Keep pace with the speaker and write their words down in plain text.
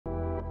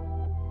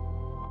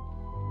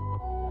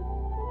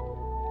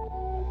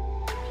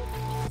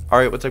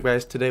Alright, what's up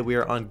guys? Today we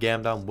are on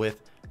Gamdom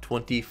with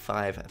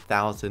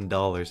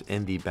 $25,000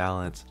 in the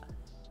balance.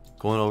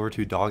 Going over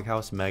to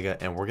Doghouse Mega,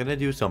 and we're gonna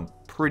do some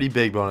pretty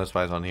big bonus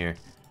buys on here.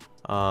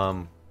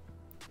 I'm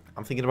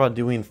thinking about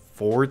doing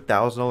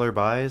 $4,000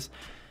 buys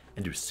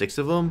and do 6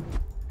 of them,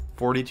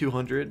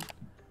 4,200,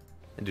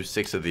 and do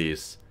 6 of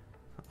these.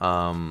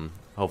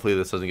 Hopefully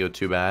this doesn't go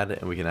too bad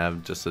and we can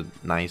have just a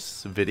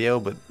nice video,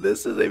 but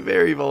this is a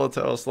very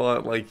volatile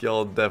slot, like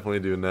y'all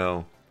definitely do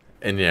know.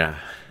 And yeah,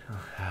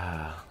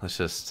 let's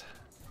just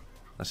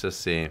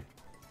see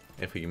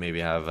if we can maybe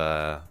have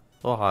a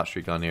little hot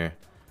streak on here.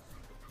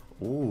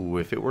 Ooh,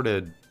 if it were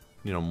to,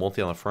 you know,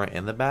 multi on the front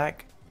and the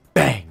back,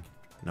 bang.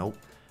 Nope.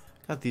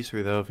 Got these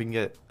 3 though. If we can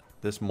get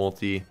this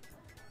multi, if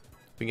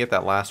we can get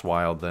that last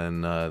wild,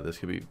 then this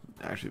could be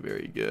actually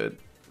very good.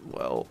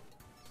 Well,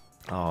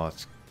 oh,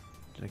 it's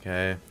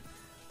okay, a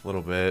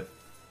little bit.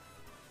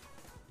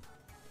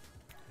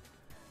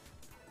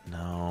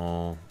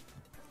 No.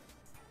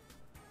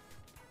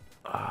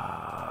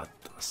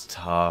 That's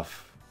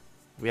tough.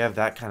 We have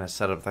that kind of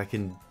setup that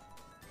can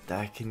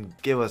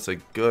give us a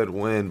good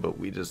win, but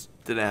we just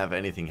didn't have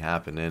anything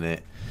happen in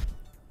it.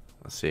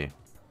 Let's see.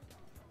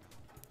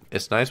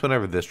 It's nice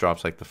whenever this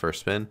drops like the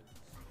first spin.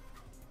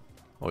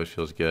 Always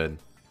feels good.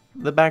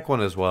 The back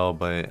one as well,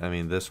 but I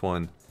mean this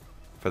one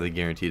for the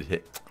guaranteed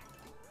hit.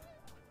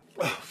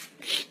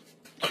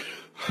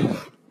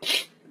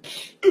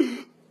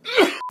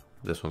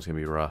 This one's gonna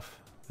be rough.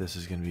 This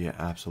is gonna be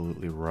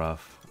absolutely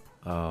rough.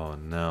 Oh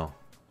no.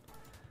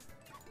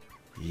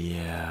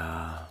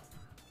 Yeah.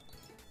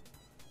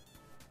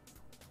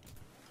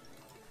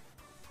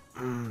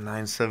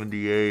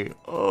 978.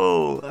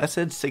 Oh, I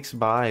said 6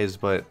 buys,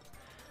 but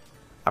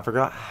I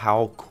forgot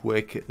how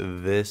quick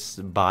this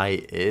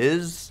buy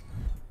is.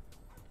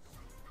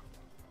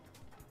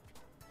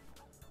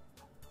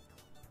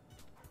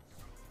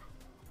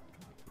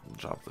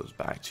 Drop those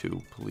back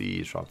 2,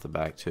 please. Drop the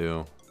back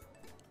 2.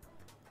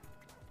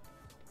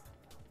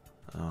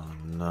 Oh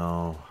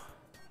no.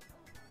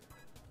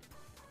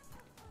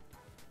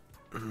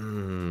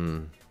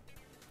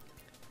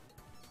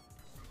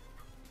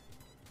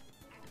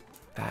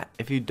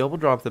 If you double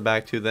drop the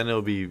back 2, then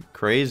it'll be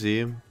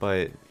crazy,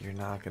 but you're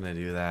not gonna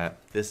do that.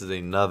 This is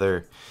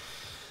another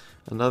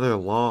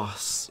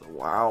loss.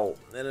 Wow,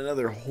 and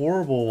another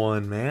horrible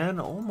one, man.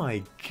 Oh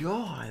my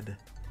god.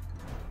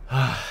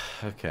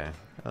 Okay.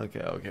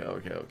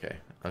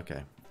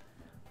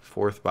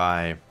 4th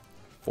buy,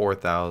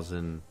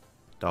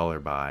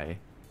 $4,000 buy.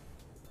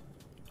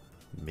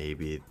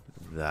 Maybe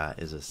that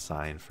is a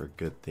sign for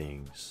good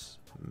things.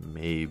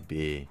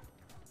 Maybe.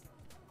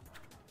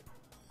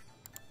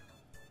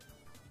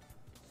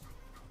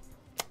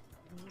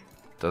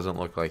 Doesn't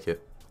look like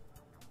it.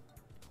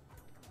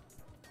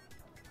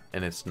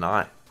 And it's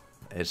not.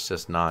 It's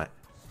just not.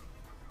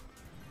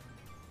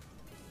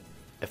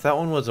 If that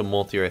one was a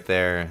multi right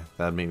there,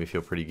 that'd make me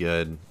feel pretty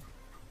good.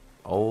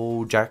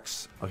 Oh,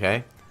 jacks.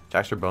 Okay.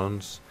 Jacks or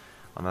bones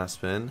on that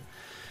spin.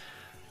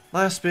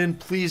 Last spin,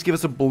 please give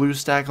us a blue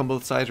stack on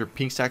both sides or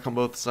pink stack on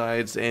both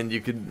sides, and you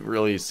could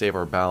really save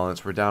our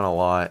balance. We're down a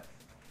lot.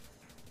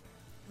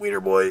 Wiener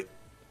boy.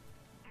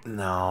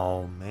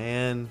 No,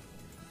 man.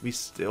 We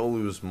still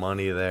lose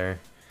money there.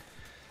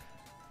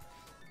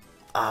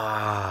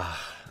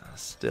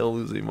 Still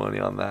losing money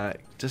on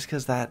that. Just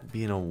because that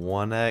being a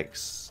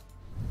 1x.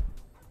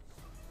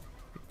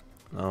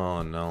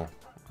 Oh no.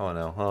 Oh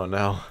no. Oh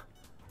no.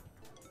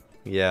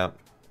 Yeah.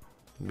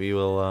 We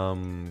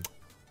will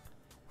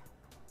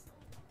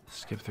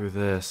skip through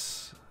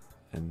this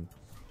and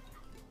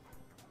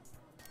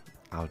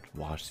I'll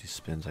watch these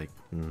spins like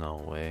no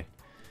way.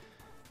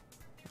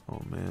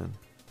 Oh man.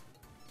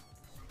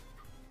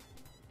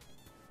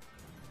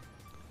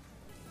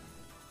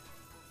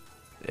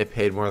 It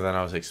paid more than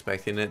I was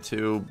expecting it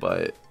to,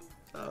 but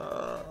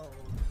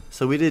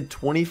so we did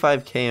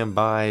 25k in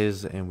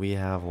buys and we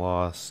have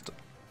lost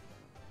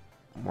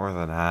more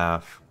than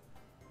half,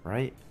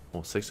 right?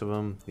 Well, 6 of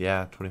them,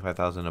 yeah,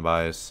 25,000 in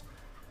buys.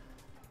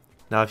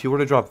 Now, if you were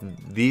to drop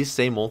these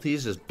same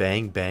multis, just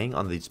bang bang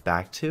on these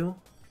back 2,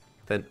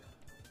 then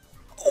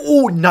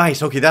oh,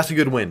 nice. Okay, that's a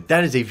good win.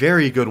 That is a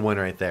very good win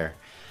right there.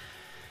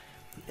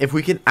 If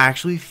we can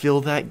actually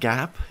fill that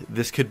gap,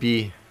 this could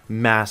be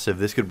massive.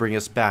 This could bring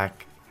us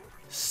back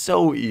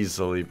so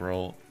easily,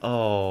 bro.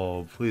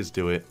 Oh, please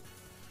do it.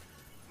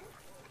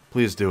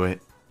 Please do it.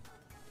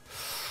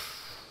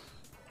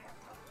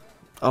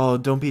 Oh,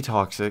 don't be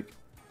toxic.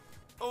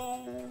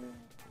 Oh,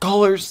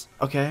 colors.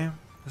 Okay,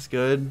 that's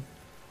good.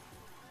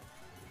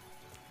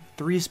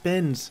 3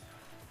 spins.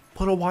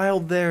 Put a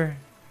wild there.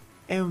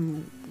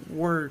 And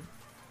we're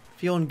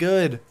feeling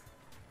good.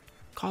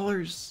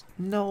 Colors.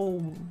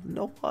 No.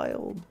 No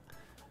wild.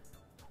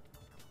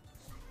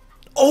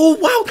 Oh,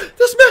 wow.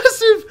 That's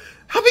massive.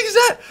 How big is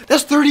that?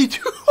 That's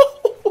 32.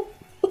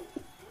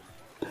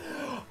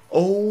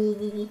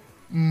 Oh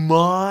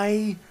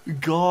my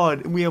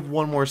god. And we have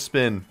one more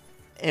spin.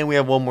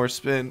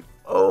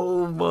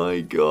 Oh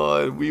my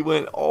god. We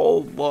went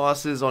all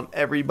losses on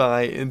every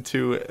buy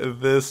into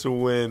this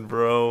win,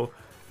 bro.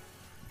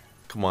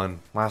 Come on,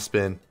 last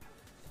spin.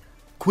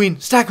 Queen,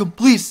 stack them,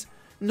 please.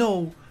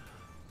 No.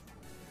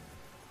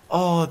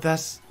 Oh,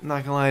 that's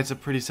not gonna lie. It's a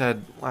pretty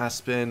sad last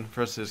spin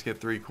for us to just get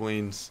 3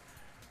 queens.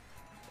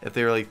 If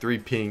they were like 3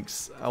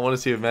 pinks, I want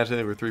to see. Imagine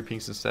they were 3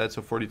 pinks instead.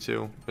 So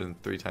 42, but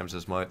 3 times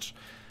as much.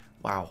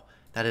 Wow,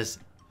 that is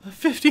a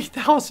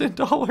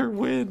 $50,000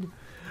 win.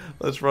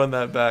 Let's run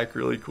that back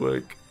really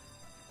quick.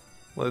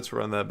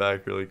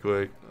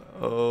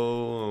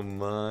 Oh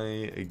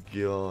my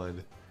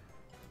god.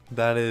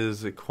 That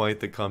is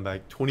quite the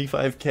comeback.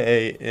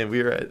 25K and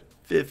we are at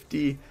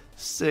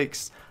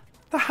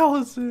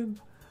 56,000.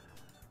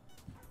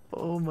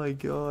 Oh my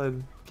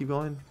god. Keep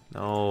going.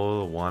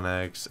 No,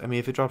 1x. I mean,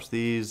 if it drops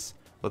these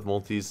with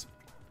multis,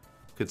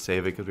 could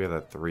save it because we have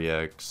that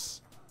 3x.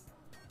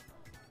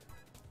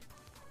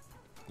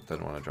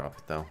 Doesn't want to drop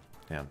it though.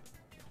 Damn.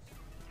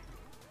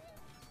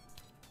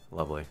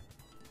 Lovely.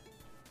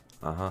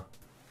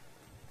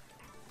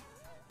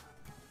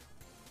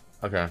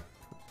 Okay.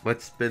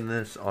 Let's spin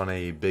this on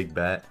a big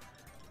bet.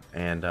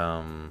 And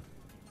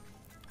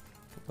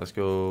let's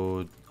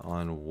go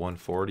on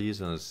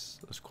 140s and let's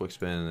quick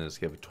spin and let's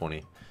give it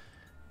 20.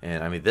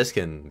 And I mean, this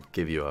can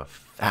give you a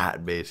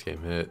fat base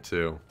game hit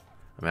too.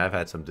 I mean, I've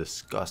had some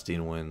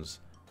disgusting wins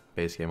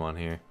base game on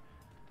here.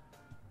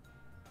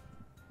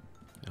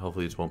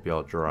 Hopefully this won't be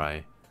all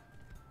dry.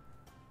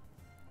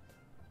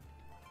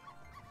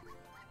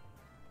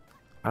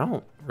 I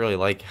don't really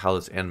like how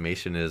this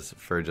animation is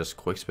for just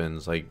quick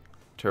spins. Like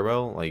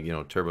Turbo, like, you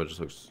know, Turbo just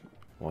looks,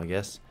 well, I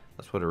guess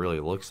that's what it really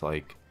looks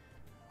like.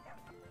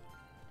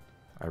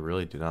 I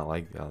really do not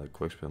like how the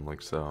quick spin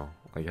looks though.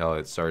 Like how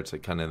it starts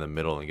like kind of in the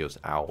middle and goes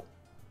out.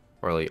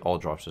 Or like all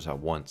drops just at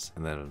once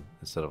and then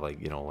instead of like,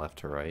 you know, left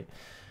to right.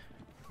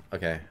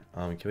 Okay,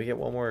 can we get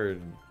one more?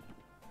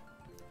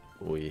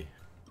 Well, it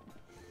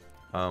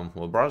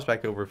brought us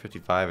back over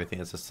 55. I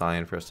think it's a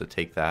sign for us to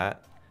take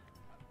that.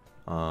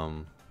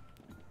 And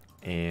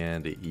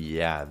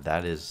yeah,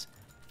 that is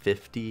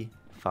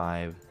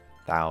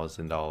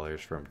 $55,000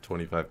 from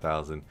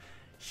 25,000.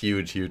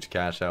 Huge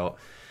cash out.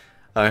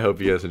 I hope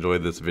you guys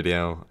enjoyed this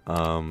video.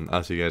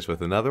 I'll see you guys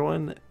with another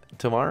one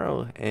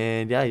tomorrow.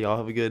 And yeah, y'all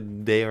have a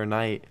good day or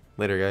night.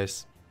 Later,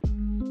 guys.